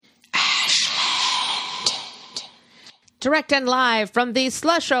Direct and live from the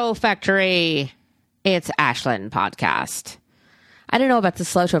Slusho Factory. It's Ashlyn Podcast. I didn't know about the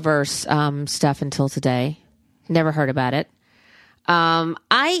Slushoverse stuff until today. Never heard about it.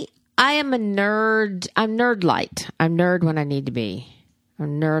 I am a nerd. I'm nerd light. I'm nerd when I need to be.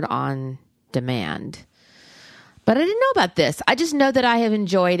 I'm nerd on demand. But I didn't know about this. I just know that I have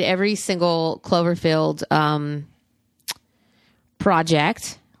enjoyed every single Cloverfield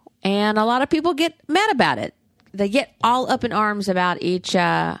project, and a lot of people get mad about it. They get all up in arms about each,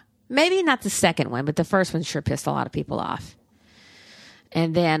 maybe not the second one, but the first one sure pissed a lot of people off.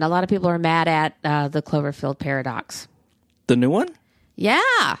 And then a lot of people are mad at the Cloverfield paradox. The new one? Yeah.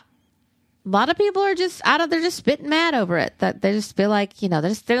 A lot of people are just they're just spitting mad over it. That they just feel like, they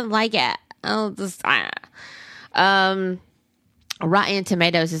just didn't like it. Rotten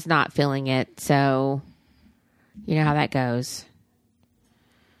Tomatoes is not feeling it, so you know how that goes.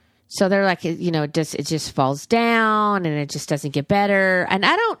 So they're like, it just falls down and it just doesn't get better. And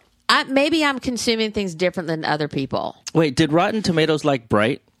maybe I'm consuming things different than other people. Wait, did Rotten Tomatoes like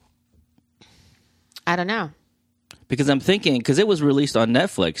Bright? I don't know. Because I'm thinking, because it was released on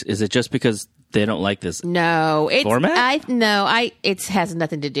Netflix, is it just because they don't like this format? It has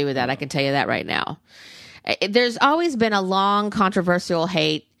nothing to do with that. I can tell you that right now. There's always been a long controversial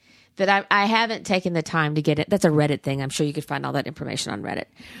hate that I haven't taken the time to get it. That's a Reddit thing. I'm sure you could find all that information on Reddit.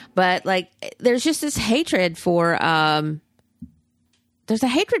 But there's just this hatred for, there's a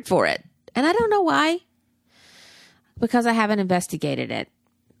hatred for it. And I don't know why, because I haven't investigated it.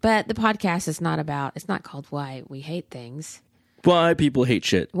 But the podcast is it's not called Why We Hate Things. Why people hate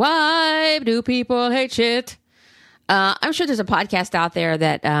shit. Why do people hate shit? I'm sure there's a podcast out there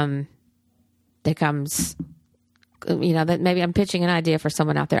that comes, that maybe I'm pitching an idea for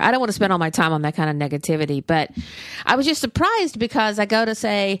someone out there. I don't want to spend all my time on that kind of negativity, but I was just surprised because I go to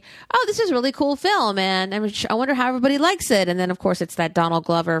say, oh, this is a really cool film, and I wonder how everybody likes it. And then, of course, it's that Donald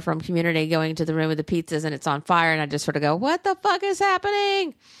Glover from Community going to the room with the pizzas, and it's on fire, and I just sort of go, what the fuck is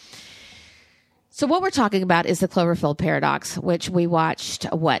happening? So what we're talking about is the Cloverfield paradox, which we watched,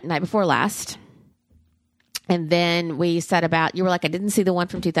 night before last. And then we said you were like, I didn't see the one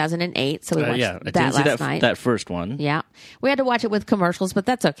from 2008. So we watched that last night. That first one. Yeah. We had to watch it with commercials, but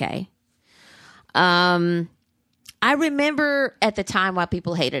that's okay. I remember at the time why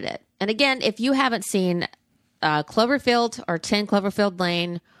people hated it. And again, if you haven't seen Cloverfield or 10 Cloverfield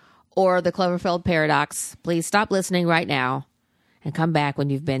Lane or the Cloverfield paradox, please stop listening right now and come back when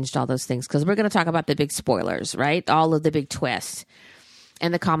you've binged all those things. Because we're going to talk about the big spoilers, right? All of the big twists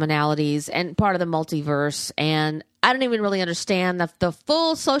and the commonalities and part of the multiverse. And I don't even really understand the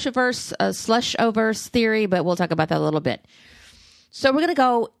full Slushoverse theory, but we'll talk about that a little bit. So we're going to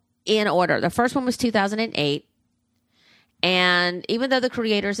go in order. The first one was 2008. And even though the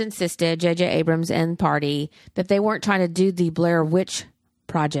creators insisted, J.J. Abrams and party, that they weren't trying to do the Blair Witch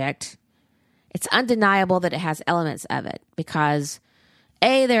Project, it's undeniable that it has elements of it because,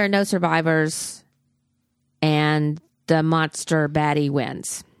 A, there are no survivors, and the monster baddie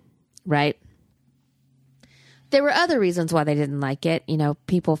wins, right? There were other reasons why they didn't like it.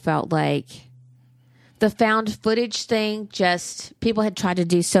 People felt like the found footage thing, people had tried to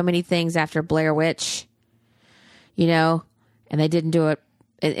do so many things after Blair Witch, and they didn't do it.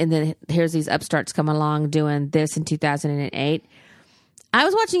 And then here's these upstarts coming along doing this in 2008. I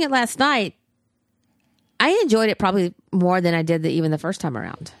was watching it last night. I enjoyed it probably more than I did even the first time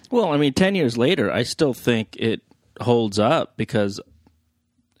around. Well, 10 years later, I still think it holds up because,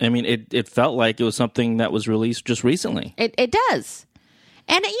 it felt like it was something that was released just recently. It does.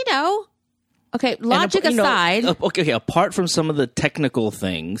 And, okay, logic aside. Okay, apart from some of the technical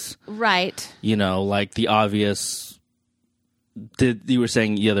things. Right. Like the obvious, you were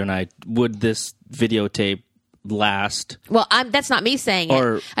saying the other night, would this videotape last? Well, that's not me saying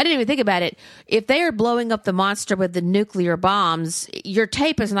it. I didn't even think about it. If they are blowing up the monster with the nuclear bombs, your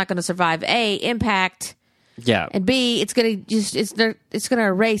tape is not going to survive A, impact. Yeah. And B, it's going to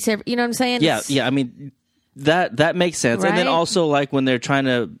erase you know what I'm saying? Yeah. That makes sense. Right? And then also like when they're trying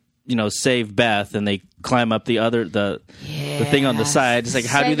to, save Beth and they climb up the thing on the side, it's like,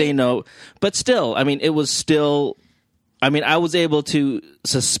 how do they know? But still, it was still, I was able to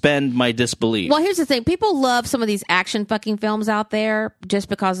suspend my disbelief. Well, here's the thing. People love some of these action fucking films out there just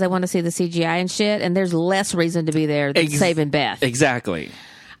because they want to see the CGI and shit, and there's less reason to be there than saving Beth. Exactly.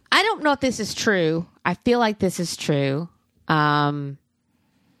 I don't know if this is true. I feel like this is true. I'm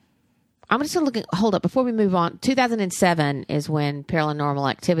just looking. Hold up. Before we move on, 2007 is when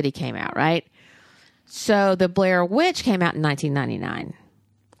Paranormal Activity came out, right? So the Blair Witch came out in 1999.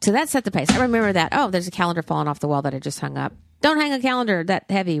 So that set the pace. I remember that. Oh, there's a calendar falling off the wall that I just hung up. Don't hang a calendar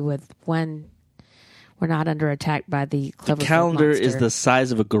that heavy with one We're not under attack by the Cloverfield The calendar monster. is the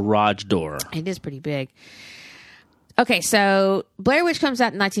size of a garage door. It is pretty big. Okay, so Blair Witch comes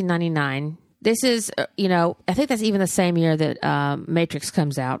out in 1999. This is, I think that's even the same year that Matrix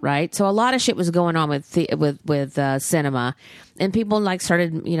comes out, right? So a lot of shit was going on with cinema, and people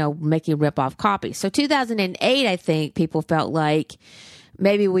started, making rip-off copies. So 2008, I think people felt like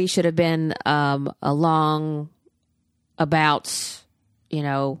maybe we should have been along about,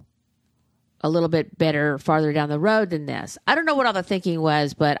 a little bit better farther down the road than this. I don't know what all the thinking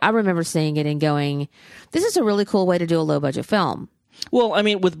was, but I remember seeing it and going, this is a really cool way to do a low-budget film. Well, I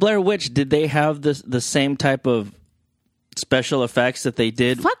mean, with Blair Witch, did they have the same type of special effects that they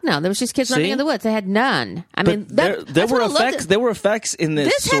did? Fuck no. There was just kids running in the woods. They had none. I mean, there were effects. There were effects in this.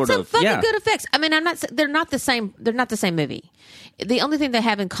 This had some fucking good effects. I mean, they're not the same. They're not the same movie. The only thing they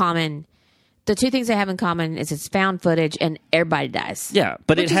have in common, the two things they have in common, is it's found footage and everybody dies. Yeah,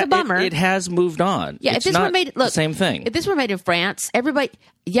 but which is a bummer. It has moved on. Yeah, it's if this not were made, the same thing. If this were made in France,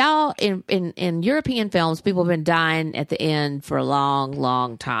 y'all in European films, people have been dying at the end for a long,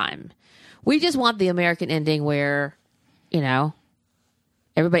 long time. We just want the American ending where,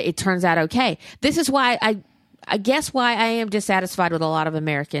 everybody, it turns out okay. This is why I guess why I am dissatisfied with a lot of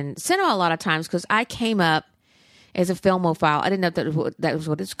American cinema a lot of times, because I came up as a filmophile. I didn't know that was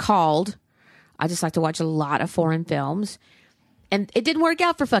what it's called. I just like to watch a lot of foreign films. And it didn't work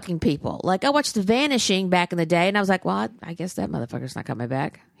out for fucking people. Like, I watched The Vanishing back in the day, and I was like, well, I guess that motherfucker's not coming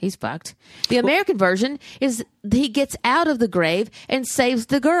back. He's fucked. The American version is he gets out of the grave and saves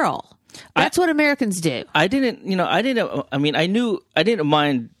the girl. That's what Americans do. I didn't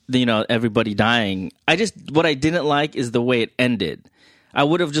mind, everybody dying. What I didn't like is the way it ended. I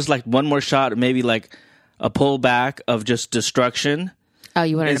would have just liked one more shot, or maybe like a pullback of just destruction. Oh,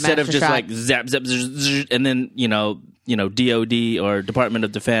 you wanted instead a of just shot. like zap, zap, zap, and then DOD or Department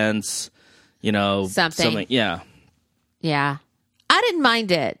of Defense, something. Yeah. I didn't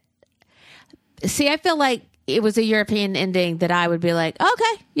mind it. See, I feel like it was a European ending that I would be like,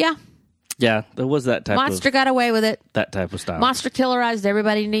 okay, yeah. Yeah, there was that type Monster got away with it. That type of style. Monster killerized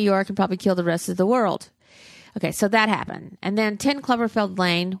everybody in New York and probably killed the rest of the world. Okay, so that happened. And then 10 Cloverfield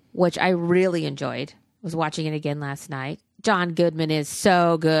Lane, which I really enjoyed. Was watching it again last night. John Goodman is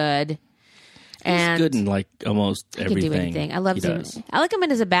so good. He's good in like almost everything. He can do anything. I loved him. I like him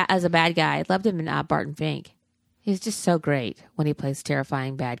as a bad guy. I loved him in Barton Fink. He's just so great when he plays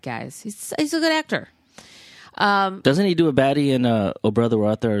terrifying bad guys. He's a good actor. Doesn't he do a baddie in Oh Brother, Where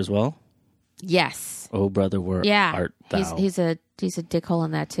Art Thou as well? Yes. Oh Brother, Where Art Thou? He's a dickhole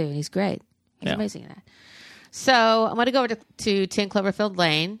in that too. He's great. He's amazing in that. So I'm going to go over to 10 Cloverfield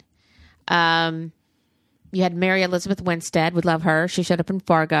Lane. You had Mary Elizabeth Winstead. We love her. She showed up in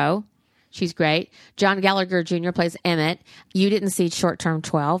Fargo. She's great. John Gallagher Jr. plays Emmett. You didn't see Short Term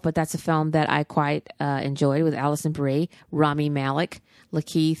 12, but that's a film that I quite enjoyed with Alison Brie. Rami Malek.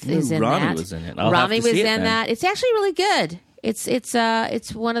 Lakeith is in that. Rami was in it. Rami was in that. It's actually really good.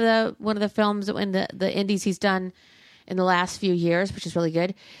 It's one of the films in the indies he's done in the last few years, which is really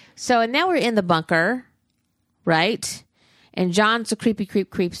good. So, and now we're in the bunker, right? And John's a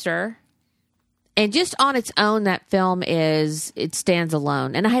creepster. And just on its own, that film it stands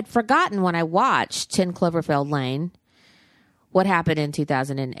alone. And I had forgotten when I watched 10 Cloverfield Lane what happened in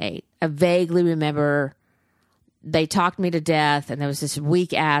 2008. I vaguely remember they talked me to death, and there was this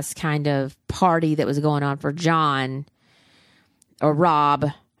weak-ass kind of party that was going on for John or Rob,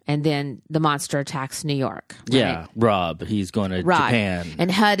 and then the monster attacks New York. Right? Yeah, Rob. He's going to Japan. And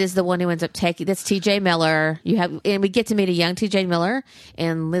HUD is the one who ends up taking... That's T.J. Miller. And we get to meet a young T.J. Miller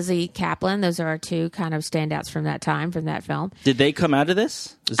and Lizzie Kaplan. Those are our two kind of standouts from that time, from that film. Did they come out of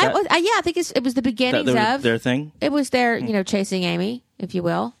this? I think it was the beginnings of... Their thing? It was their, chasing Amy, if you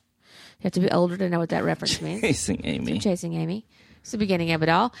will. You have to be older to know what that reference means. Chasing Amy. Chasing Amy. It's the beginning of it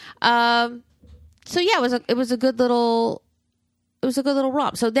all. So yeah, it was a good little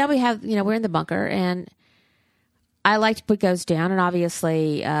romp. So now we have, we're in the bunker, and I liked what goes down, and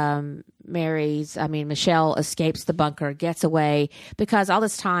obviously Michelle escapes the bunker, gets away, because all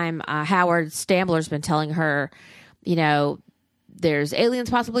this time Howard Stambler's been telling her, there's aliens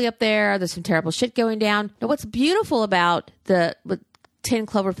possibly up there. There's some terrible shit going down. Now, what's beautiful about with 10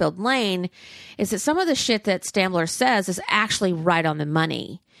 Cloverfield Lane is that some of the shit that Stambler says is actually right on the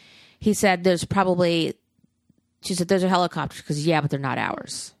money. He said she said, those are helicopters, because but they're not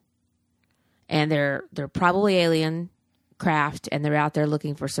ours. And they're probably alien craft, and they're out there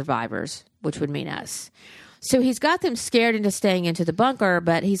looking for survivors, which would mean us. So he's got them scared into staying into the bunker,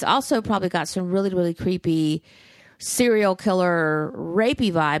 but he's also probably got some really, really creepy serial killer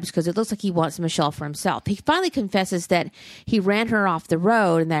rapey vibes because it looks like he wants Michelle for himself. He finally confesses that he ran her off the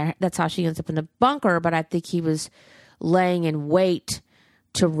road and that's how she ends up in the bunker, but I think he was laying in wait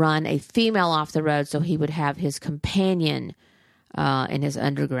to run a female off the road so he would have his companion in his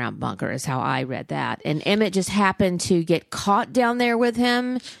underground bunker is how I read that. And Emmett just happened to get caught down there with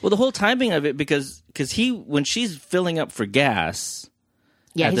him. Well, the whole timing of it, because when she's filling up for gas...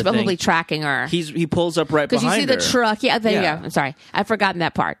 Yeah, he's probably tracking her. He pulls up right behind her. Because you see the truck. Yeah, there you go. I'm sorry. I've forgotten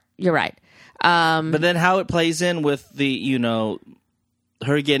that part. You're right. But then how it plays in with the,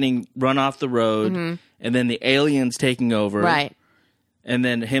 her getting run off the road and then the aliens taking over. Right. And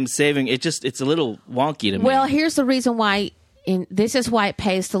then him saving. It's a little wonky to me. Well, here's the reason why. This is why it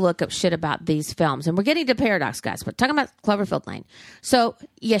pays to look up shit about these films. And we're getting to Paradox, guys. But talking about Cloverfield Lane. So,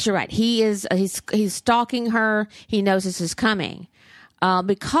 yes, you're right. He's stalking her. He knows this is coming.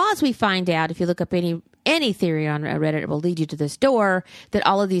 Because we find out, if you look up any theory on Reddit, it will lead you to this door, that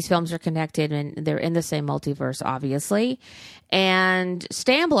all of these films are connected and they're in the same multiverse, obviously. And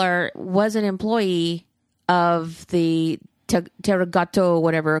Stambler was an employee of the Terragato,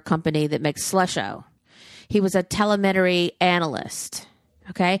 whatever company that makes Slusho. He was a telemetry analyst.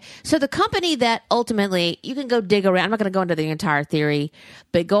 Okay. So the company that ultimately, you can go dig around. I'm not going to go into the entire theory,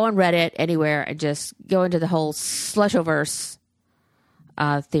 but go on Reddit anywhere and just go into the whole Slushoverse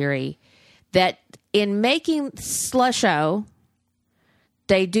theory, that in making Slusho,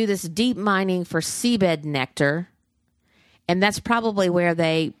 they do this deep mining for seabed nectar, and that's probably where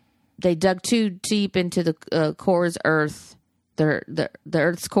they dug too deep into the core's earth, the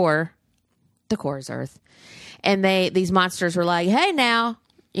Earth's core. The core is Earth, and these monsters were like, hey, now,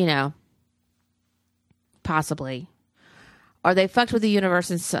 possibly, or they fucked with the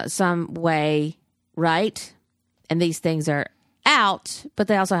universe in some way, right? And these things are out, but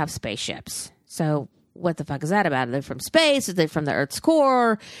they also have spaceships. So what the fuck is that about? Are they from space? Are they from the Earth's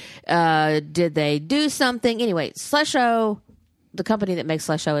core? Did they do something? Anyway, Slusho, the company that makes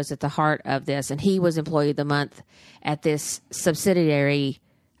Slusho, is at the heart of this, and he was Employee of the Month at this subsidiary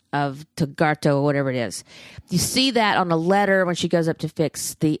of Terragato or whatever it is. You see that on a letter when she goes up to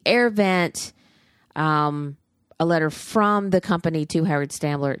fix the air vent, a letter from the company to Howard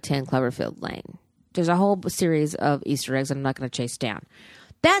Stambler at 10 Cloverfield Lane. There's a whole series of Easter eggs that I'm not going to chase down.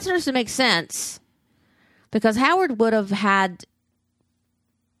 That starts to make sense because Howard would have had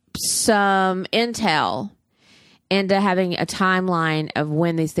some intel into having a timeline of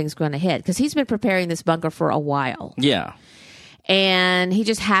when these things are going to hit, because he's been preparing this bunker for a while. Yeah. And he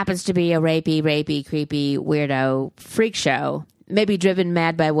just happens to be a rapey, creepy, weirdo freak show. Maybe driven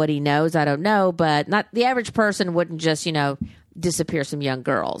mad by what he knows. I don't know. But not the average person wouldn't just, disappear some young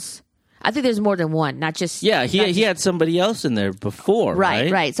girls. I think there's more than one, not just... Yeah, he had somebody else in there before,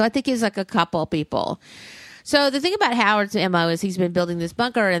 right? Right. So I think he's like a couple people. So the thing about Howard's MO is he's been building this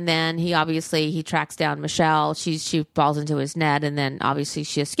bunker, and then he tracks down Michelle. She falls into his net, and then obviously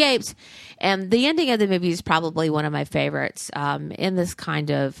she escapes. And the ending of the movie is probably one of my favorites in this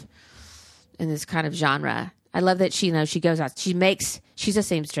kind of genre. I love that she goes out. She's a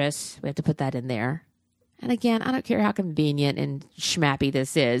seamstress. We have to put that in there. And again, I don't care how convenient and schmappy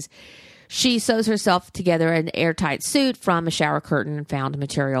this is. She sews herself together an airtight suit from a shower curtain and found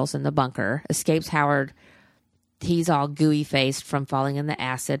materials in the bunker. Escapes Howard. He's all gooey faced from falling in the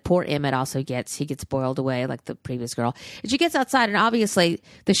acid. Poor Emmett also gets boiled away like the previous girl. And she gets outside, and obviously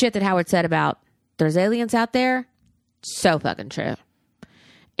the shit that Howard said about there's aliens out there, so fucking true.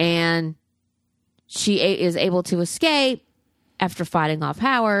 And she is able to escape after fighting off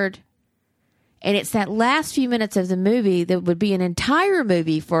Howard. And it's that last few minutes of the movie that would be an entire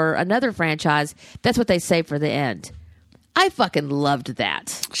movie for another franchise. That's what they say for the end. I fucking loved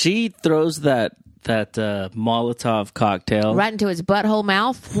that. She throws that Molotov cocktail right into his butthole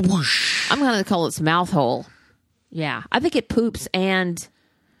mouth. Whoosh. I'm going to call it mouth hole. Yeah, I think it poops and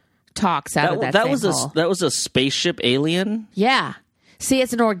talks out of that hole. That was a spaceship alien. Yeah. See,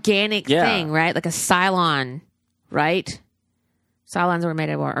 it's an organic thing, right? Like a Cylon, right? Cylons were made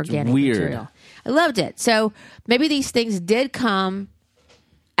of organic material. I loved it. So maybe these things did come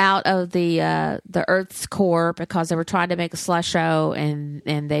out of the Earth's core because they were trying to make a Slusho,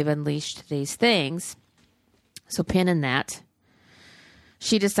 and they've unleashed these things. So pinning that,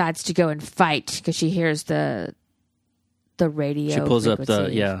 she decides to go and fight because she hears the radio. She pulls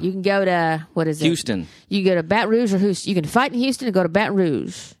frequency. Up the You can go to what is Houston. You go to Baton Rouge or Houston. You can fight in Houston and go to Baton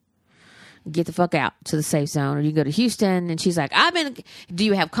Rouge. get the fuck out to the safe zone, or you go to Houston. And she's like, do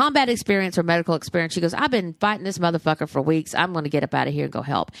you have combat experience or medical experience? She goes, I've been fighting this motherfucker for weeks. I'm going to get up out of here and go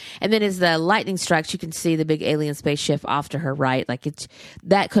help. And then as the lightning strikes, you can see the big alien spaceship off to her right. Like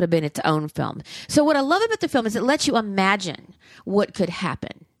that could have been its own film. So what I love about the film is it lets you imagine what could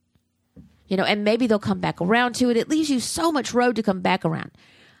happen. And maybe they'll come back around to it. It leaves you so much road to come back around.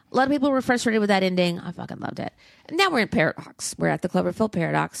 A lot of people were frustrated with that ending. I fucking loved it. And now we're in Paradox. We're at the Cloverfield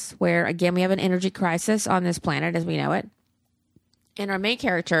Paradox, where, again, we have an energy crisis on this planet as we know it. And our main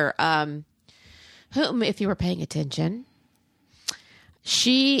character, whom, if you were paying attention,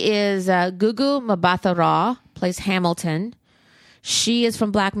 she is Gugu Mbatha-Raw, plays Hamilton. She is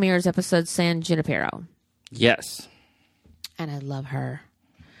from Black Mirror's episode San Junipero. Yes. And I love her.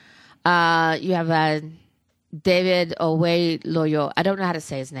 You have David Oyelowo. I don't know how to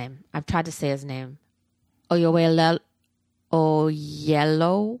say his name. I've tried to say his name. Oyelowo. Oh,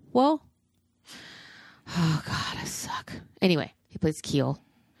 God, I suck. Anyway, he plays Keel.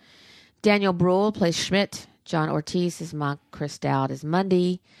 Daniel Bruhl plays Schmidt. John Ortiz is Monk. Chris Dowd is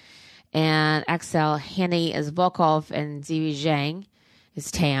Mundy. And Axel Henny is Volkov. And Ziyi Zhang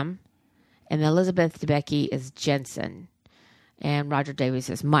is Tam. And Elizabeth Debicki is Jensen. And Roger Davies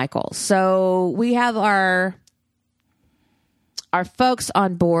is Michael. So we have our folks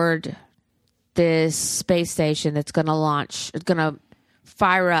on board this space station that's going to launch. It's going to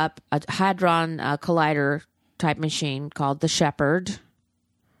fire up a Hadron Collider type machine called the Shepherd.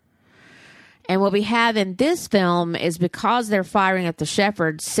 And what we have in this film is, because they're firing up the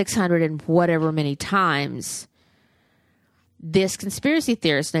Shepherd 600 and whatever many times, this conspiracy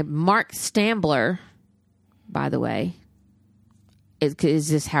theorist named Mark Stambler, by the way, is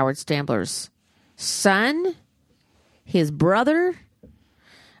this Howard Stambler's son, his brother,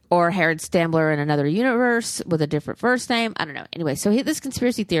 or Howard Stambler in another universe with a different first name? I don't know. Anyway, so this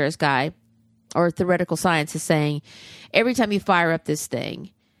conspiracy theorist guy, or theoretical science, is saying every time you fire up this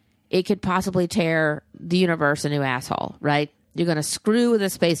thing, it could possibly tear the universe a new asshole, right? You're going to screw with the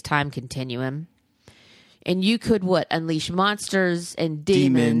space-time continuum. And you could, unleash monsters and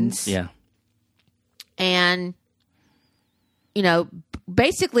demons. Yeah. And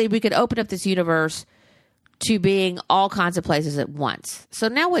basically we could open up this universe to being all kinds of places at once. So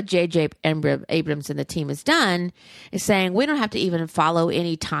now what J.J. Abrams and the team has done is saying we don't have to even follow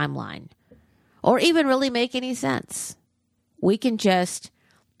any timeline or even really make any sense. We can just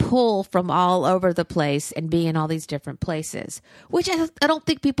pull from all over the place and be in all these different places, which I don't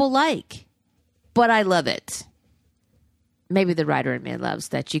think people like, but I love it. Maybe the writer in me loves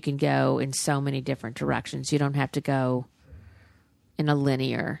that you can go in so many different directions. You don't have to go in a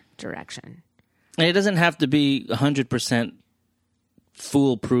linear direction. And it doesn't have to be 100%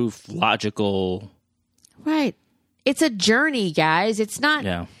 foolproof, logical. Right. It's a journey, guys. It's not.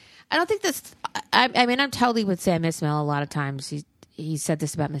 Yeah. I don't think this. I mean, I'm totally with Sam Esmail a lot of times. He said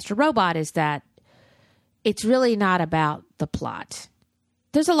this about Mr. Robot, is that it's really not about the plot.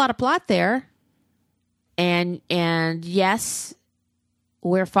 There's a lot of plot there. And yes,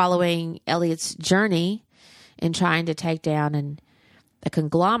 we're following Elliot's journey in trying to take down a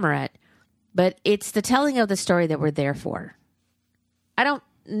conglomerate, but it's the telling of the story that we're there for. I don't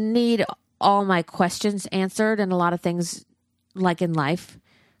need all my questions answered, and a lot of things, like in life,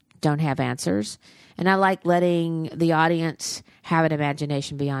 don't have answers. And I like letting the audience have an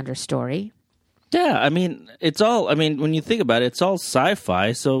imagination beyond our story. Yeah, I mean, when you think about it, it's all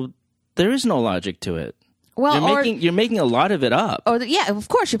sci-fi, so there is no logic to it. Well, you're making a lot of it up. Yeah, of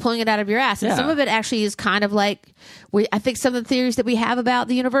course, you're pulling it out of your ass. And some of it actually is kind of like, I think some of the theories that we have about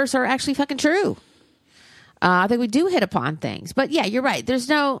the universe are actually fucking true. I think we do hit upon things. But yeah, you're right. It's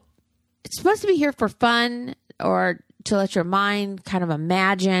supposed to be here for fun or to let your mind kind of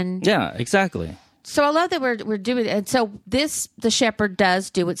imagine. Yeah, exactly. So I love that we're doing it. And so the Shepherd does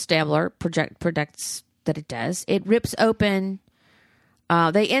do what Stambler predicts that it does. It rips open.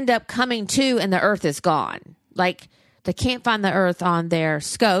 They end up coming to, and the Earth is gone. Like, they can't find the Earth on their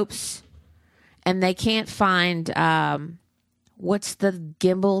scopes, and they can't find what's the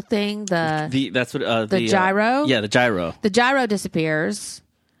gimbal thing? The gyro. The gyro. The gyro disappears.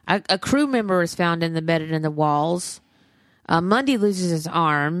 A crew member is found embedded in the walls. Mundy loses his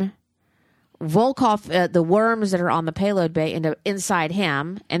arm. Volkov, the worms that are on the payload bay end up inside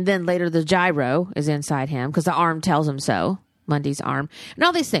him, and then later the gyro is inside him because the arm tells him so. Mundy's arm, and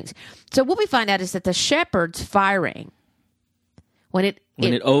all these things. So what we find out is that the Shepherd's firing, when it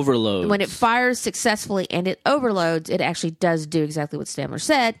overloads, when it fires successfully and it overloads, it actually does do exactly what Stambler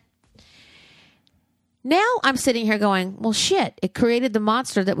said. Now I'm sitting here going, well, shit, it created the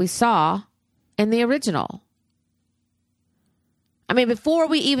monster that we saw in the original. I mean, before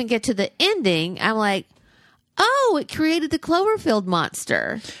we even get to the ending, I'm like, oh, it created the Cloverfield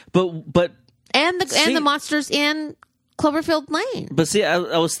monster. But and the monsters in Cloverfield Lane. But see, I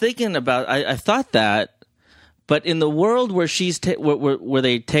was thinking about, I thought that, but in the world where where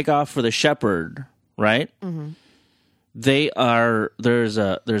they take off for the shepherd, right? Mm-hmm. There's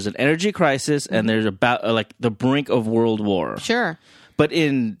an energy crisis, and there's about like the brink of world war. Sure. But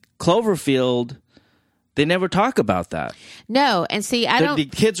in Cloverfield, they never talk about that. No, and see, the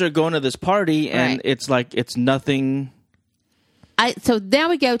kids are going to this party, and right. It's like it's nothing. So now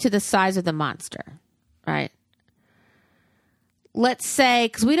we go to the size of the monster, right? Let's say,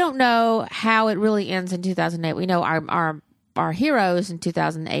 because we don't know how it really ends in 2008. We know our heroes in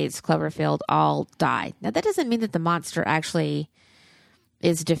 2008's Cloverfield all died. Now, that doesn't mean that the monster actually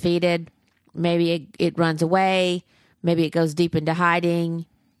is defeated. Maybe it runs away. Maybe it goes deep into hiding.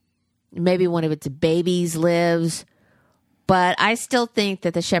 Maybe one of its babies lives. But I still think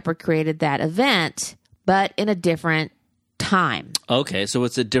that the shepherd created that event, but in a different time. Okay, so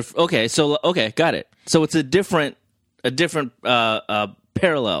it's a different... Okay, got it. So it's a different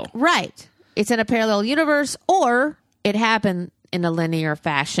parallel. Right. It's in a parallel universe, or it happened in a linear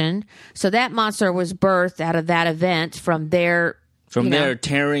fashion. So that monster was birthed out of that event from their... From their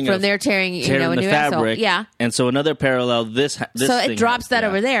tearing a new fabric. Asshole. Yeah. And so another parallel, this so it drops that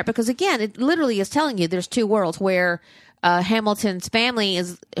over there. Because again, it literally is telling you there's two worlds where Hamilton's family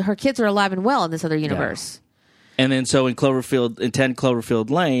her kids are alive and well in this other universe. Yeah. And then so in 10 Cloverfield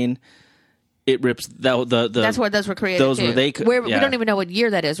Lane, it rips that's where those were created. Those too. were they. We don't even know what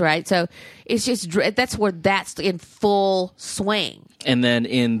year that is, right? So it's just that's where that's in full swing. And then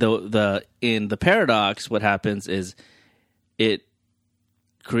in the paradox, what happens is it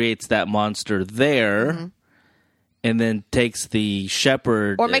creates that monster there, mm-hmm. and then takes the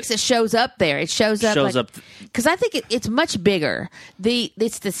shepherd, or makes it shows up there. It shows up because I think it's much bigger.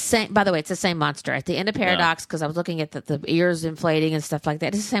 It's the same. By the way, it's the same monster at the end of Paradox. Because I was looking at the ears inflating and stuff like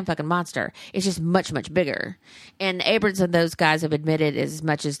that. It's the same fucking monster. It's just much bigger. And Abrams and those guys have admitted as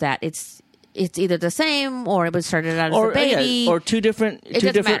much as that it's either the same, or it was started out as a baby, or two different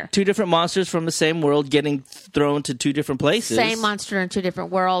monsters from the same world getting thrown to two different places. Same monster in two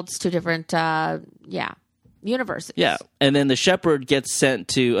different worlds, two different universes. Yeah, and then the shepherd gets sent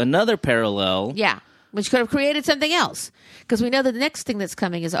to another parallel. Yeah, which could have created something else, because we know that the next thing that's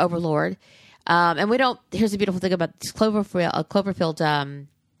coming is Overlord, and we don't. Here's the beautiful thing about these Cloverfield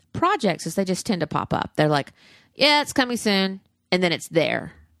projects is they just tend to pop up. They're like, yeah, it's coming soon, and then it's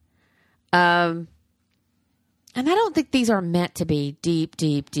there. And I don't think these are meant to be deep.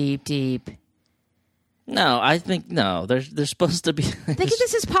 No, I think no. They're supposed to be. I think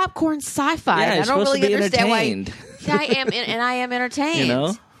this is popcorn sci-fi. Yeah, I don't really understand why. I am entertained. You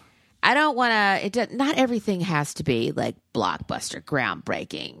know, I don't want to. Not everything has to be like blockbuster,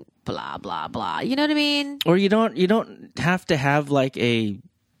 groundbreaking, blah blah blah. You know what I mean? Or you don't have to have like a.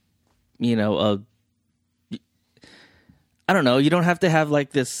 I don't know. You don't have to have like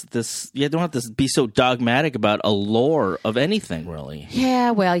this. You don't have to be so dogmatic about a lore of anything, really.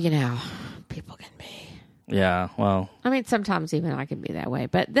 Yeah, well, people can be. Yeah, well. I mean, sometimes even I can be that way,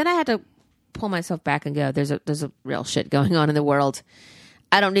 but then I had to pull myself back and go. There's a real shit going on in the world.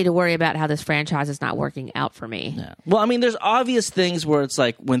 I don't need to worry about how this franchise is not working out for me. Yeah. Well, I mean, there's obvious things where it's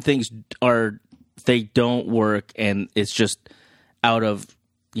like when things they don't work, and it's just out of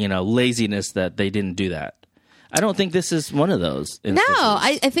laziness that they didn't do that. I don't think this is one of those instances. No,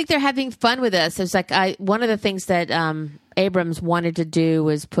 I think they're having fun with this. It's like one of the things that Abrams wanted to do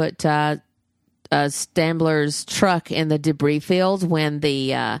was put Stambler's truck in the debris field when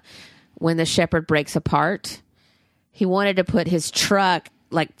the shepherd breaks apart. He wanted to put his truck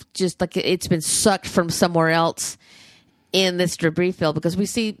just like it's been sucked from somewhere else in this debris field, because we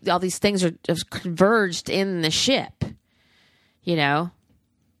see all these things are just converged in the ship,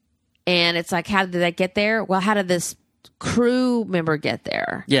 And it's like, how did that get there? Well, how did this crew member get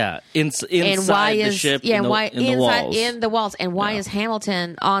there? Yeah, inside the ship. Yeah, in the walls. In the walls. And why is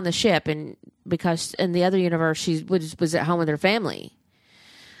Hamilton on the ship? And because in the other universe, she was at home with her family.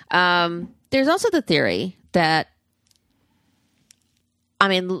 There's also the theory that, I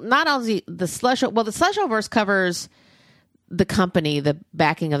mean, not only the Slushoverse covers the company, the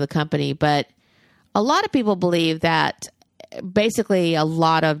backing of the company, but a lot of people believe that basically a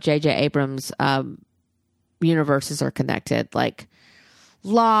lot of J.J. Abrams' universes are connected, like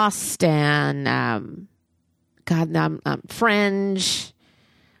Lost and Fringe.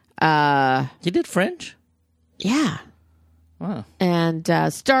 He did Fringe? Yeah. Wow.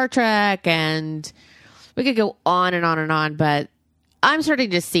 And Star Trek, and we could go on and on and on, but I'm starting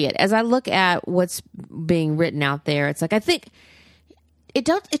to see it. As I look at what's being written out there, it's like, I think it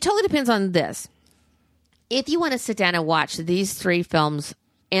totally depends on this. If you want to sit down and watch these 3 films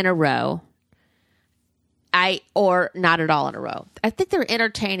in a row, or not at all in a row, I think they're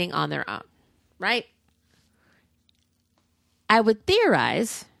entertaining on their own, right? I would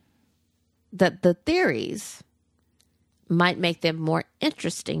theorize that the theories might make them more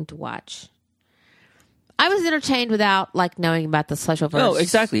interesting to watch. I was entertained without knowing about the Slashoverse. Oh,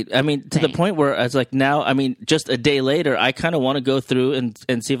 exactly. I mean, to the point where I was like, now, I mean, just a day later, I kind of want to go through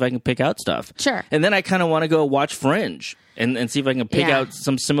and see if I can pick out stuff. Sure. And then I kind of want to go watch Fringe and see if I can pick out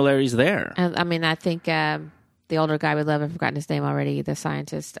some similarities there. I mean, I think the older guy we love, I've forgotten his name already, the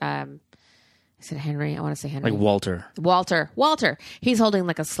scientist. Is it Henry? I want to say Henry. Like Walter. Walter. He's holding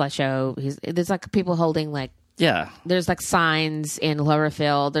a slusho. There's people holding yeah. There's signs in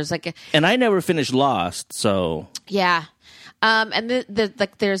Cloverfield. There's and I never finished Lost, so yeah. And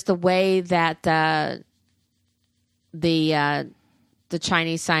there's the way that the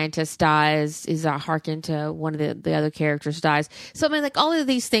Chinese scientist dies is a hearken to one of the other characters dies. So I mean, all of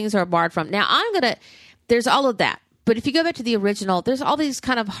these things are barred from. Now there's all of that. But if you go back to the original, there's all these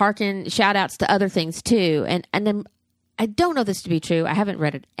kind of hearken shout outs to other things too. And then I don't know this to be true. I haven't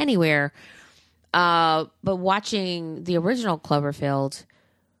read it anywhere. But watching the original Cloverfield,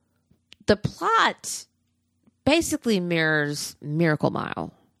 the plot basically mirrors Miracle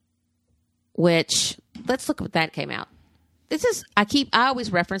Mile, which let's look what that came out. I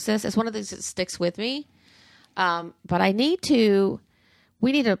always reference this. It's one of these that sticks with me. But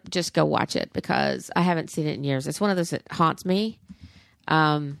we need to just go watch it because I haven't seen it in years. It's one of those that haunts me.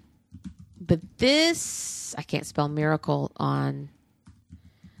 But this, I can't spell miracle on,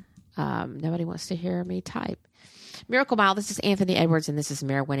 nobody wants to hear me type. Miracle Mile, this is Anthony Edwards and this is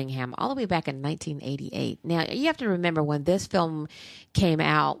Mare Winningham, all the way back in 1988. Now, you have to remember when this film came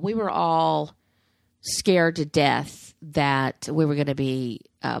out, we were all scared to death that we were going to be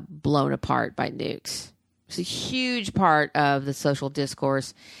blown apart by nukes. It's a huge part of the social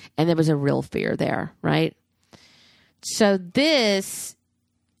discourse, and there was a real fear there, right? So this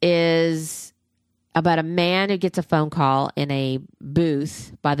is about a man who gets a phone call in a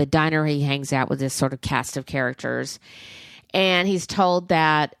booth by the diner he hangs out with this sort of cast of characters, and he's told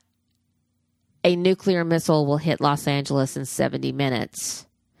that a nuclear missile will hit Los Angeles in 70 minutes.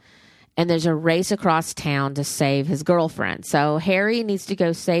 And there's a race across town to save his girlfriend. So Harry needs to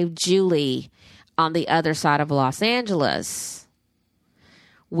go save Julie on the other side of Los Angeles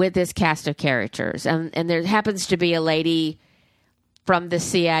with this cast of characters. And there happens to be a lady from the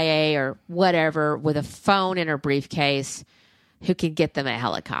CIA or whatever with a phone in her briefcase who can get them a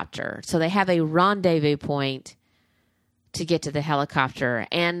helicopter. So they have a rendezvous point to get to the helicopter.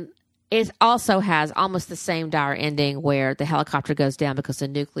 And it also has almost the same dire ending where the helicopter goes down because the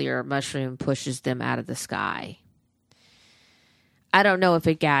nuclear mushroom pushes them out of the sky. I don't know if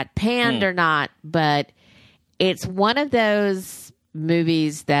it got panned or not, but it's one of those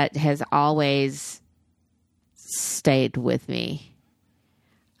movies that has always stayed with me.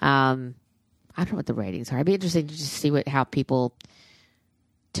 I don't know what the ratings are. It'd be interesting to just see how people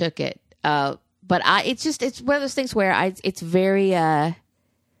took it. But it's one of those things where it's very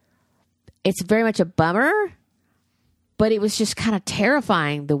much a bummer, but it was just kind of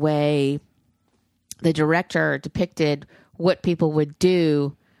terrifying the way the director depicted what people would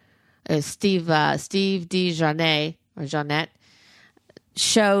do. Steve DeJarnette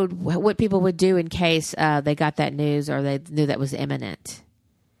showed what people would do in case they got that news or they knew that was imminent.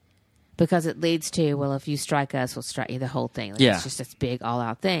 Because it leads to, well, if you strike us, we'll strike you, the whole thing. It's just this big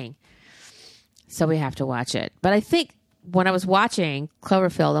all-out thing. So we have to watch it. But I think when I was watching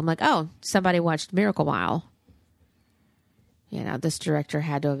Cloverfield, I'm like, oh, somebody watched Miracle Mile. This director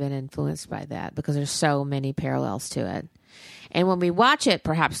had to have been influenced by that because there's so many parallels to it. And when we watch it,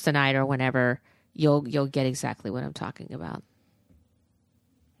 perhaps tonight or whenever, you'll get exactly what I'm talking about.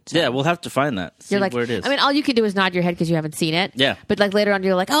 So, yeah, we'll have to find that. See where it is. I mean, all you can do is nod your head because you haven't seen it. Yeah. But later on,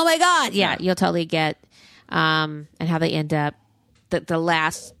 you're like, oh my God. Yeah, you'll totally get and how they end up. The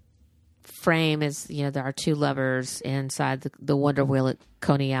last frame is, there are two lovers inside the Wonder Wheel at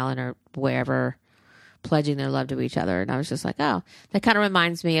Coney Island or wherever, pledging their love to each other. And I was just like, oh, that kind of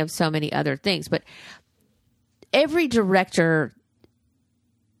reminds me of so many other things. But every director,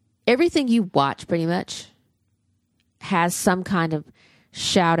 everything you watch pretty much has some kind of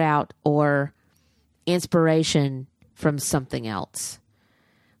shout out or inspiration from something else.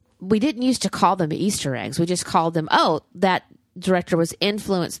 We didn't used to call them Easter eggs. We just called them, oh, that director was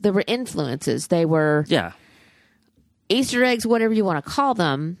influenced. There were influences. They were Easter eggs, whatever you want to call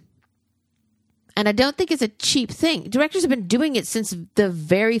them. And I don't think it's a cheap thing. Directors have been doing it since the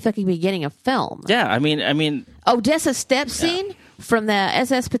very fucking beginning of film. Yeah, I mean, Odessa Steps scene from the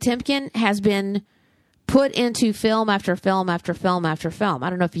SS Potemkin has been put into film after film after film after film. I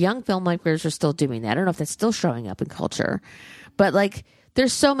don't know if young filmmakers are still doing that. I don't know if that's still showing up in culture, but like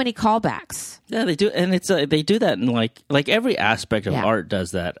there's so many callbacks. Yeah, they do, and it's they do that in like every aspect of art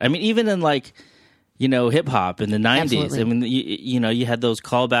does that. I mean, even in like hip hop in the 90s. Absolutely. I mean, you had those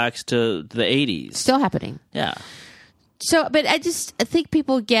callbacks to the 80s still happening. Yeah. So, but I think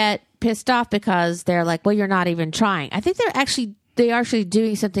people get pissed off because they're like, well, you're not even trying. I think they're actually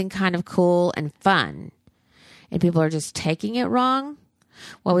doing something kind of cool and fun. And people are just taking it wrong.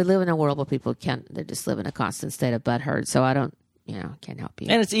 Well, we live in a world where people they just live in a constant state of butthurt. So I don't, can't help you.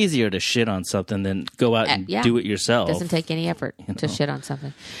 And it's easier to shit on something than go out and do it yourself. It doesn't take any effort to shit on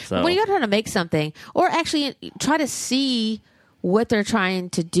something. So. When you're trying to make something, or actually try to see what they're trying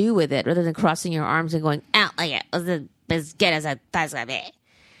to do with it, rather than crossing your arms and going, out like it was as good as that's gonna be.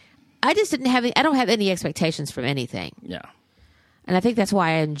 I just I don't have any expectations from anything. Yeah. And I think that's why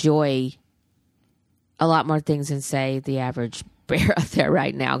I enjoy a lot more things than, say, the average bear out there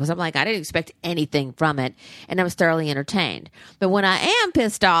right now. Because I'm like, I didn't expect anything from it, and I was thoroughly entertained. But when I am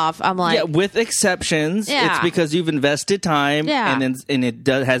pissed off, I'm like... Yeah, with exceptions. Yeah. It's because you've invested time, and it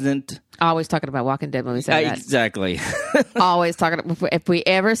hasn't... Always talking about Walking Dead when we say that. Exactly. Always talking... If we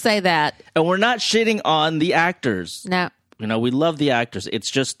ever say that... And we're not shitting on the actors. No. We love the actors. It's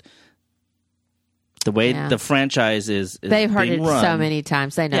just... The way the franchise is they've heard it run. So many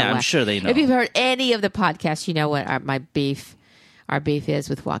times. They know. Yeah, I'm sure they know. If you've heard any of the podcasts, you know what our beef is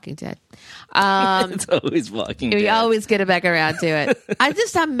with Walking Dead. It's always Walking Dead. We always get it back around to it.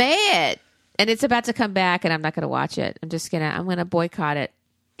 I'm mad, and it's about to come back, and I'm not going to watch it. I'm going to boycott it.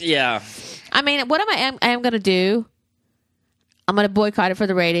 Yeah. I mean, what I am going to do? I'm going to boycott it for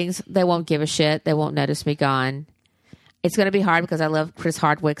the ratings. They won't give a shit. They won't notice me gone. It's going to be hard because I love Chris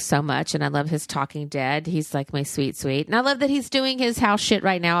Hardwick so much, and I love his Talking Dead. He's like my sweet. And I love that he's doing his house shit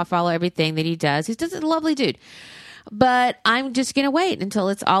right now. I follow everything that he does. He's just a lovely dude. But I'm just going to wait until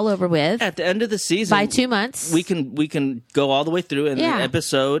it's all over with. At the end of the season. By 2 months. We can go all the way through in the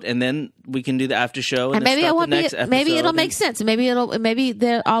episode, and then we can do the after show. And maybe maybe it'll make sense. Maybe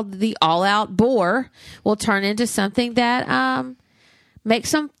the all-out bore will turn into something that makes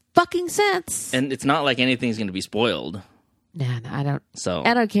some fucking sense. And it's not like anything's going to be spoiled. No, I don't. So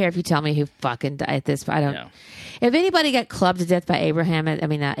I don't care if you tell me who fucking died at this. I don't. Yeah. If anybody got clubbed to death by by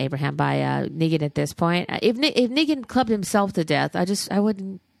Negan at this point. If Negan clubbed himself to death, I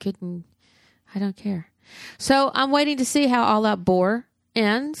don't care. So I'm waiting to see how All Out Bore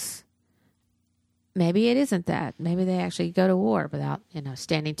ends. Maybe it isn't that. Maybe they actually go to war without,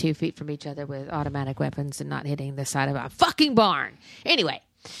 standing 2 feet from each other with automatic weapons and not hitting the side of a fucking barn. Anyway,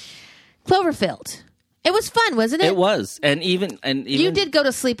 Cloverfield. It was fun, wasn't it? It was, and even you did go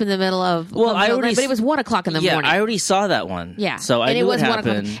to sleep in the middle of. Well, but it was 1:00 in the morning. I already saw that one. Yeah, so I knew what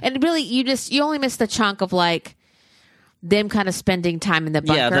happened. And really, you only missed the chunk of like them kind of spending time in the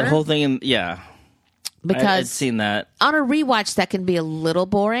bunker. Yeah, the whole thing. Because I'd seen that on a rewatch, that can be a little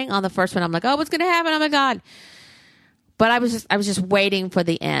boring. On the first one, I'm like, oh, what's going to happen? Oh my god! But I was just waiting for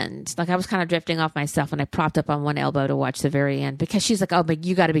the end. Like I was kind of drifting off myself, and I propped up on one elbow to watch the very end because she's like, "Oh, but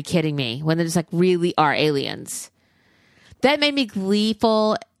you got to be kidding me!" When they just like really are aliens. That made me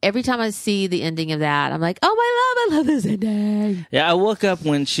gleeful every time I see the ending of that. I'm like, "Oh my love, I love this ending." Yeah, I woke up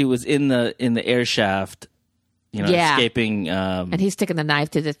when she was in the air shaft, escaping, and he's sticking the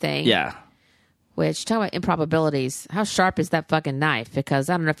knife to the thing. Yeah. Which, talk about improbabilities. How sharp is that fucking knife? Because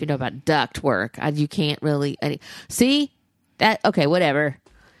I don't know if you know about duct work. You can't really see that. Okay, whatever.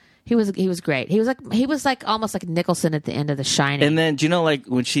 He was great. He was like almost like Nicholson at the end of The Shining. And then do you know like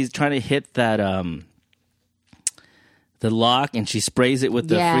when she's trying to hit that the lock and she sprays it with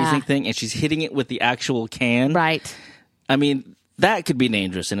the freezing thing and she's hitting it with the actual can. Right. I mean, that could be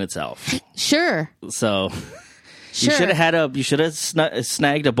dangerous in itself. Sure. So. Sure. You should have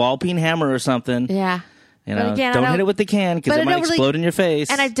snagged a ball peen hammer or something. Yeah. Don't hit it with the can because it might explode in your face.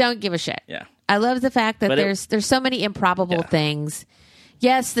 And I don't give a shit. Yeah. I love the fact that there's so many improbable things.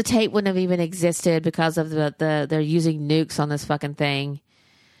 Yes, the tape wouldn't have even existed because of they're using nukes on this fucking thing.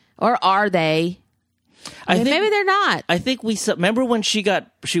 Or are they? Maybe they're not. I think remember when she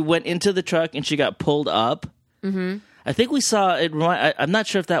went into the truck and she got pulled up? Mm-hmm. I think we saw it. I'm not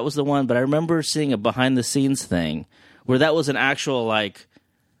sure if that was the one, but I remember seeing a behind the scenes thing where that was an actual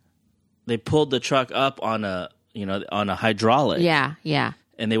they pulled the truck up on a hydraulic. Yeah, yeah.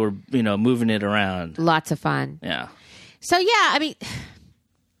 And they were moving it around. Lots of fun. Yeah. So yeah, I mean,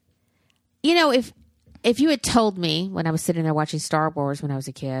 if you had told me when I was sitting there watching Star Wars when I was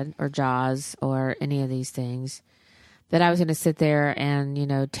a kid, or Jaws, or any of these things, that I was going to sit there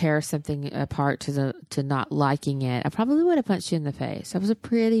and, tear something apart to not liking it, I probably would have punched you in the face. I was a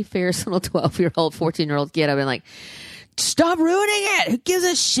pretty fierce little 12-year-old, 14-year-old kid. I've been like, stop ruining it. Who gives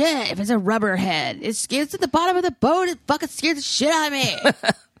a shit if it's a rubber head? It's at the bottom of the boat. It fucking scared the shit out of me.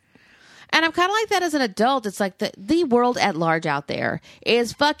 And I'm kind of like that as an adult. It's like the world at large out there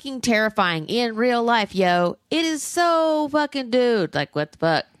is fucking terrifying in real life, yo. It is so fucking dude. Like, what the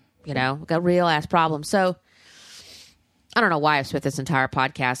fuck? Got real ass problems. So I don't know why I've spent this entire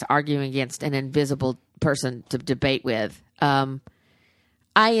podcast arguing against an invisible person to debate with. I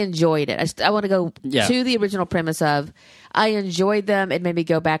enjoyed it. I want to go to the original premise of I enjoyed them. It made me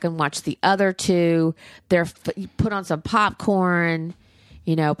go back and watch the other two. Put on some popcorn,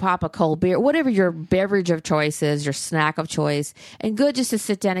 pop a cold beer, whatever your beverage of choice is, your snack of choice, and good just to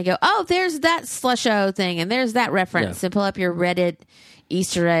sit down and go, oh, there's that Slusho thing, and there's that reference, and pull up your Reddit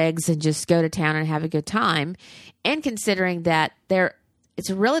Easter eggs and just go to town and have a good time. And considering that it's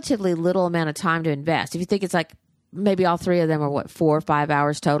a relatively little amount of time to invest. If you think it's like maybe all three of them are 4 or 5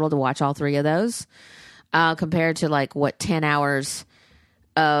 hours total to watch all three of those, compared to 10 hours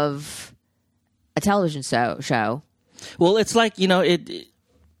of a television show. Well, it's like,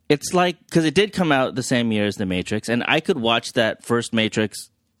 it's like, because it did come out the same year as The Matrix, and I could watch that first Matrix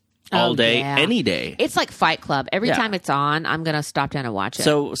all day, any day. It's like Fight Club. Every time it's on, I'm going to stop down and watch it.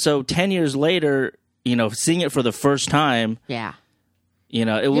 So 10 years later, seeing it for the first time. Yeah. It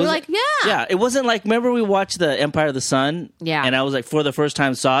was it wasn't like, remember we watched the Empire of the Sun? Yeah. And I was like, for the first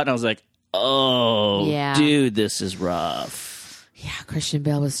time saw it, and I was like, oh, dude, this is rough. Yeah, Christian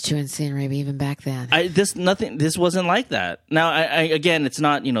Bale was chewing scenery even back then. This wasn't like that. Now, I again, it's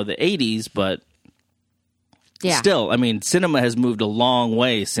not, the 80s, but still, I mean, cinema has moved a long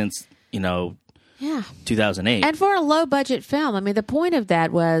way since, 2008. And for a low-budget film, I mean, the point of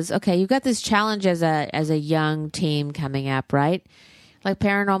that was, okay, you've got this challenge as a young team coming up, right? Like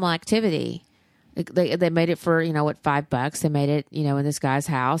Paranormal Activity. They made it for, $5. They made it, in this guy's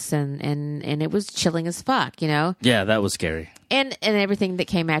house, and it was chilling as fuck, Yeah, that was scary. And everything that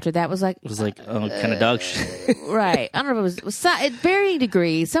came after that was like... It was like, kind of dog shit. Right. I don't know if it was at varying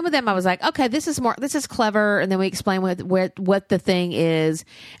degrees. Some of them I was like, okay, this is clever, and then we explain what the thing is,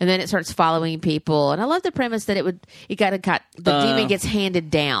 and then it starts following people. And I love the premise that the demon gets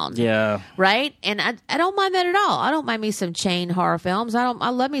handed down. Yeah. Right? And I don't mind that at all. I don't mind me some chain horror films. I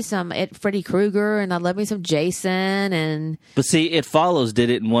love me some Freddy Krueger, and I love me some Jason, and... But see, It Follows did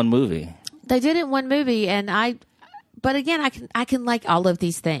it in one movie. They did it in one movie, and but again, I can like all of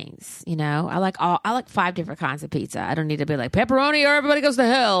these things, I like 5 different kinds of pizza. I don't need to be like pepperoni or everybody goes to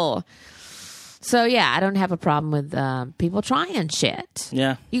hell. So yeah, I don't have a problem with people trying shit.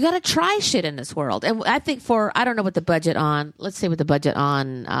 Yeah. You got to try shit in this world. And I think I don't know what the budget on, let's see what the budget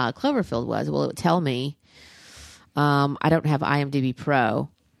on Cloverfield was. Well, it would tell me. I don't have IMDb Pro.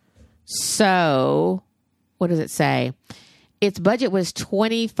 So what does it say? Its budget was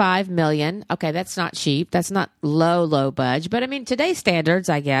 $25 million. Okay, that's not cheap. That's not low budge. But I mean, today's standards,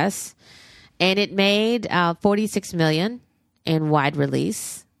 I guess. And it made $46 million in wide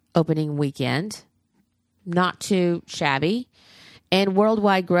release opening weekend. Not too shabby. And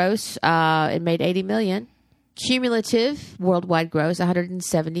worldwide gross, it made $80 million. Cumulative worldwide gross,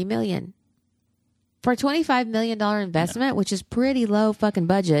 $170 million. For a $25 million investment, which is pretty low fucking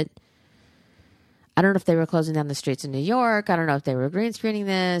budget. I don't know if they were closing down the streets in New York. I don't know if they were green screening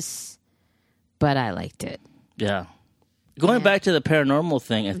this, but I liked it. Yeah. Going back to the paranormal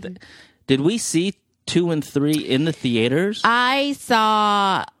thing, did we see 2 and 3 in the theaters? I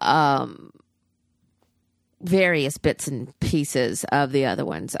saw various bits and pieces of the other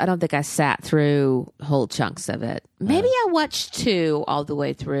ones. I don't think I sat through whole chunks of it. Maybe I watched 2 all the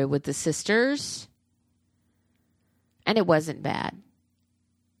way through with the sisters, and it wasn't bad.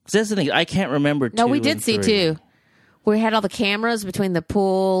 That's the thing. I can't remember 2. No, we did see 2. We had all the cameras between the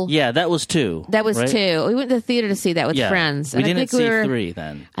pool. Yeah, that was 2. That was right? 2. We went to the theater to see that with friends. We didn't see 3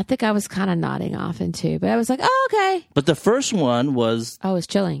 then. I think I was kind of nodding off in 2, but I was like, oh, okay. But the first one was... Oh, it was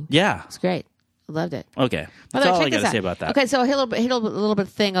chilling. Yeah. It's great. I loved it. Okay. That's all I got to say about that. Okay, so a little bit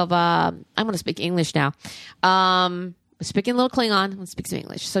thing of... I'm going to speak English now. I'm speaking a little Klingon. I'm going to speak some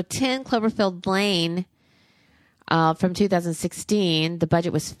English. So 10 Cloverfield Lane... from 2016, the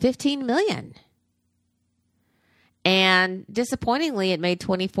budget was $15 million. And disappointingly, it made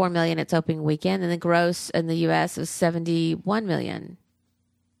 $24 million its opening weekend, and the gross in the U.S. was $71 million.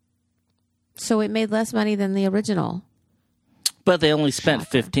 So it made less money than the original. But they only spent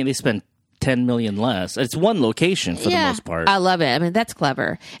 15. They spent $10 million less. It's one location for the most part. I love it. I mean, that's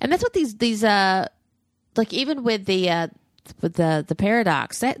clever. And that's what these like even with the the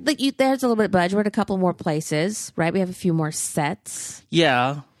Paradox. There's a little bit of budget. We're at a couple more places, right? We have a few more sets.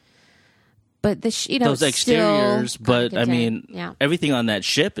 Yeah. But those exteriors, but I mean, everything on that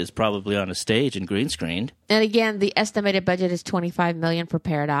ship is probably on a stage and green screened. And again, the estimated budget is $25 million for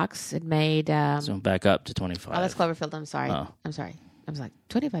Paradox. It made so back up to 25. Oh, that's Cloverfield. I'm sorry. I was like,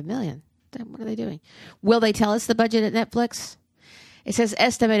 $25 million. What are they doing? Will they tell us the budget at Netflix? It says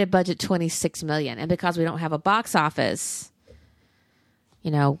estimated budget $26 million, and because we don't have a box office,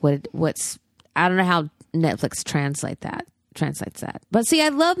 what's I don't know how Netflix translates that. But see, I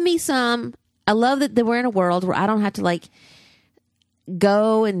love that we're in a world where I don't have to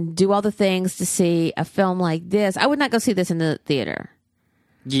go and do all the things to see a film like this. I would not go see this in the theater.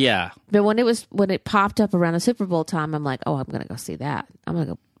 Yeah. But when it popped up around the Super Bowl time, I'm like, oh, I'm going to go see that. I'm going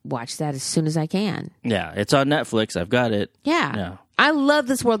to go watch that as soon as I can. Yeah, it's on Netflix. I've got it. Yeah. I love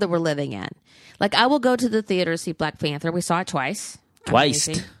this world that we're living in. I will go to the theater to see Black Panther. We saw it twice. Twice.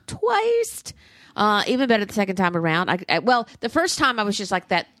 Even better the second time around. Well, the first time I was just like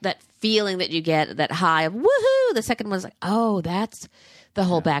that feeling that you get, that high of woohoo. The second one was like, oh, that's the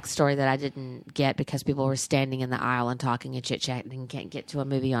whole backstory that I didn't get because people were standing in the aisle and talking and chit-chatting and can't get to a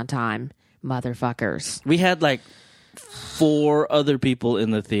movie on time. Motherfuckers. We had 4 other people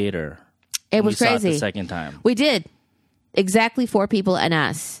in the theater. It was crazy. Saw it the second time. We did. Exactly 4 people and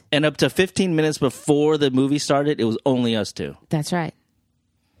us. And up to 15 minutes before the movie started, it was only us 2. That's right.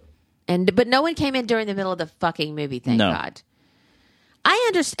 But no one came in during the middle of the fucking movie, thank God. I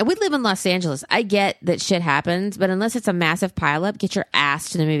understand. We live in Los Angeles. I get that shit happens, but unless it's a massive pileup, get your ass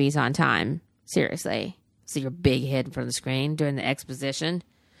to the movies on time. Seriously. See your big head in front of the screen during the exposition.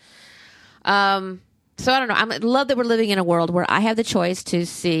 So I don't know. I love that we're living in a world where I have the choice to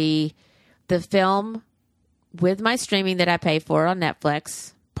see the film with my streaming that I pay for on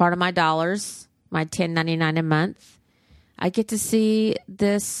Netflix, part of my dollars, my $10.99 a month. I get to see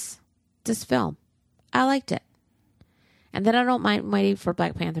this film. I liked it. And then I don't mind waiting for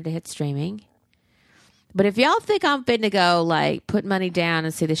Black Panther to hit streaming. But if y'all think I'm fin to go put money down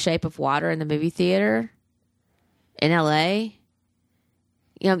and see The Shape of Water in the movie theater in LA,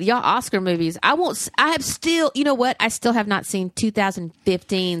 y'all Oscar movies, I still have not seen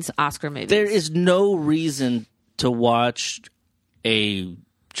 2015's Oscar movies. There is no reason to watch a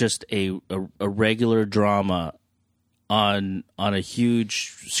regular drama on a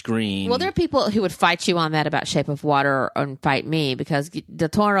huge screen. Well, there are people who would fight you on that about Shape of Water and fight me because Del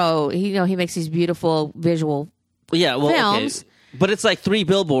Toro, he makes these beautiful visual films. Okay. But it's 3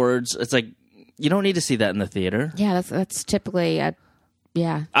 billboards. It's you don't need to see that in the theater. Yeah, that's typically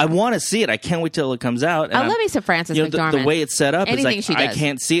I want to see it. I can't wait till it comes out. And I love me some Frances McDormand. The way it's set up Anything is I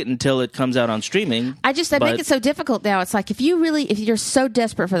can't see it until it comes out on streaming. They make it so difficult now. It's if you're so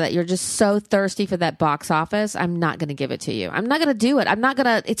desperate for that, you're just so thirsty for that box office, I'm not going to give it to you. I'm not going to do it.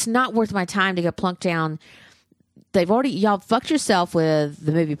 It's not worth my time to get plunked down. Y'all fucked yourself with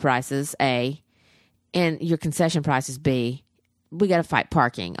the movie prices, A, and your concession prices, B. We got to fight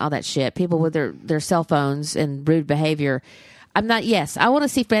parking, all that shit. People with their cell phones and rude behavior. I want to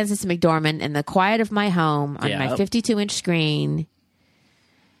see Frances McDormand in the quiet of my home on my 52-inch screen,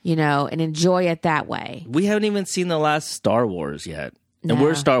 and enjoy it that way. We haven't even seen the last Star Wars yet. No. And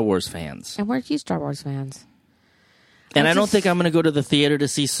we're Star Wars fans. And we're Star Wars fans. And I don't think I'm going to go to the theater to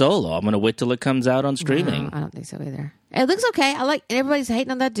see Solo. I'm going to wait till it comes out on streaming. No, I don't think so either. It looks okay. And everybody's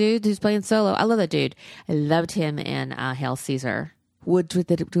hating on that dude who's playing Solo. I love that dude. I loved him in Hail Caesar. Would do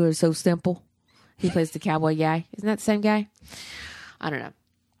it so simple. He plays the cowboy guy. Isn't that the same guy? I don't know.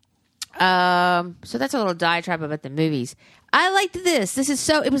 So that's a little diatribe about the movies. I liked this.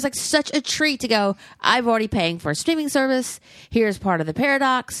 It was such a treat to go, I'm already paying for a streaming service. Here's part of the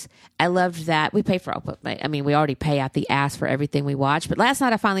Paradox. I loved that. We we already pay out the ass for everything we watch. But last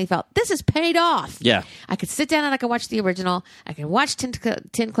night I finally felt, this is paid off. Yeah. I could sit down and I could watch the original. I can watch 10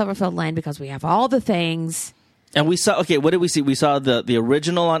 Cloverfield Lane because we have all the things. And we saw, what did we see? We saw the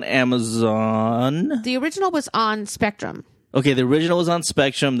original on Amazon. The original was on Spectrum. Okay, the original was on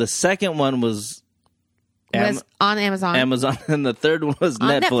Spectrum. The second one was on Amazon. And the third one was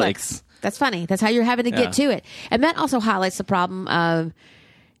on Netflix. That's funny. That's how you're having to get to it. And that also highlights the problem of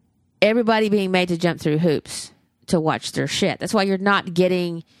everybody being made to jump through hoops to watch their shit. That's why you're not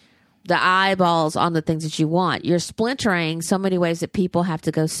getting the eyeballs on the things that you want. You're splintering so many ways that people have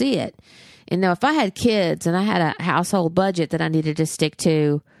to go see it. And if I had kids and I had a household budget that I needed to stick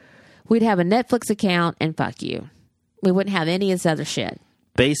to, we'd have a Netflix account and fuck you. We wouldn't have any of this other shit.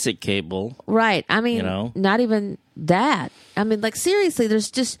 Basic cable. Right. I mean, not even that. I mean, seriously,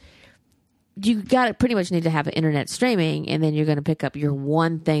 there's just... you got to pretty much need to have internet streaming, and then you're going to pick up your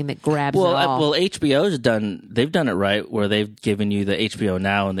one thing that grabs it all. Well, HBO's they've done it right, where they've given you the HBO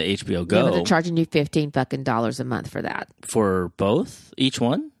Now and the HBO Go. Yeah, but they're charging you $15 fucking a month for that. For both? Each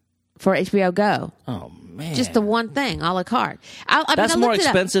one? For HBO Go. Oh, man. Just the one thing, a la carte. That's more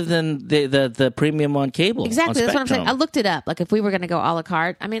expensive than the premium on cable. Exactly. That's what I'm saying. I looked it up. Like, if we were going to go a la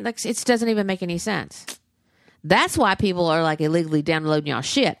carte, I mean, like, it doesn't even make any sense. That's why people are like illegally downloading y'all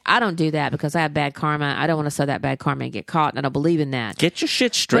shit. I don't do that because I have bad karma. I don't want to sow that bad karma and get caught, and I don't believe in that. Get your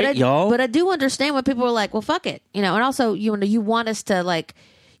shit straight, y'all. But I do understand when people are like, well, fuck it. And also, you want us to, like,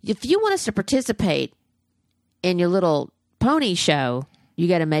 if you want us to participate in your little pony show, you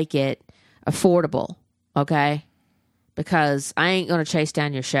got to make it affordable, okay? Because I ain't going to chase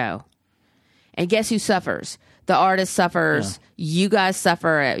down your show. And guess who suffers? The artist suffers. Yeah. You guys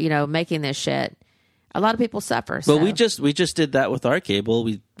suffer, making this shit. A lot of people suffer. Well, we just did that with our cable.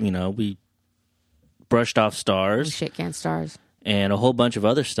 We brushed off Stars, shit can Stars, and a whole bunch of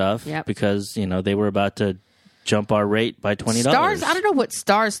other stuff. Yep. Because they were about to jump our rate by $20. Stars. I don't know what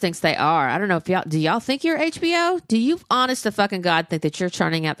Stars thinks they are. I don't know if do y'all think you're HBO? Do you, honest to fucking God, think that you're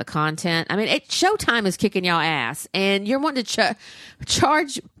churning out the content? I mean, Showtime is kicking y'all ass, and you're wanting to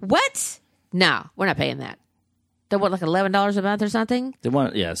charge what? No, we're not paying that. They want like $11 a month or something? They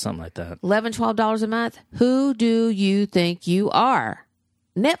want, something like that. $11, $12 a month? Who do you think you are?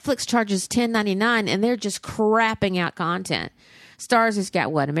 Netflix charges $10.99, and they're just crapping out content. Stars has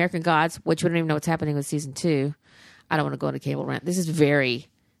got what? American Gods, which we don't even know what's happening with season 2. I don't want to go into cable rant. This is very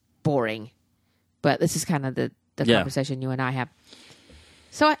boring, but this is kind of the conversation you and I have.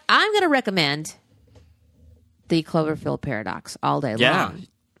 So I'm going to recommend the Cloverfield Paradox all day long.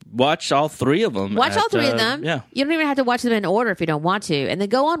 Watch all 3 of them. Watch all 3 of them. Yeah. You don't even have to watch them in order if you don't want to. And then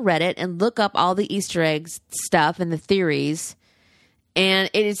go on Reddit and look up all the Easter eggs stuff and the theories. And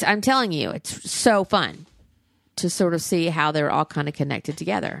I'm telling you, it's so fun to sort of see how they're all kind of connected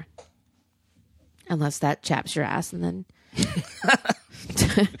together. Unless that chaps your ass, and then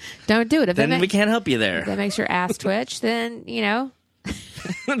don't do it. If then we can't help you there. If that makes your ass twitch, then, Then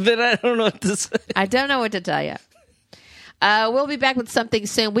I don't know what to say. I don't know what to tell you. We'll be back with something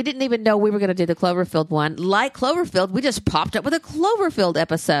soon. We didn't even know we were going to do the Cloverfield one. Like Cloverfield, we just popped up with a Cloverfield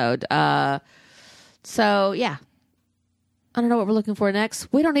episode. So, yeah. I don't know what we're looking for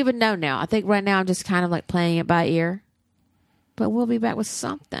next. We don't even know now. I think right now I'm just kind of like playing it by ear. But we'll be back with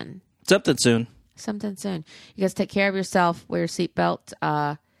something. Something soon. Something soon. You guys take care of yourself. Wear your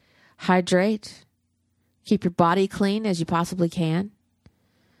seatbelt. Hydrate. Keep your body clean as you possibly can.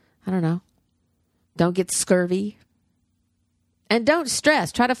 I don't know. Don't get scurvy. And don't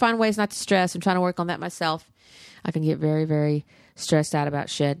stress. Try to find ways not to stress. I'm trying to work on that myself. I can get very, very stressed out about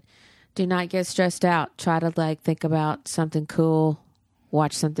shit. Do not get stressed out. Try to think about something cool.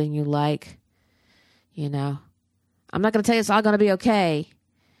 Watch something you like. I'm not going to tell you it's all going to be okay.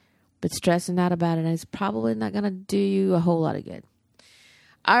 But stressing out about it is probably not going to do you a whole lot of good.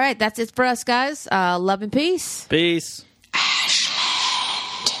 All right. That's it for us, guys. Love and peace. Peace.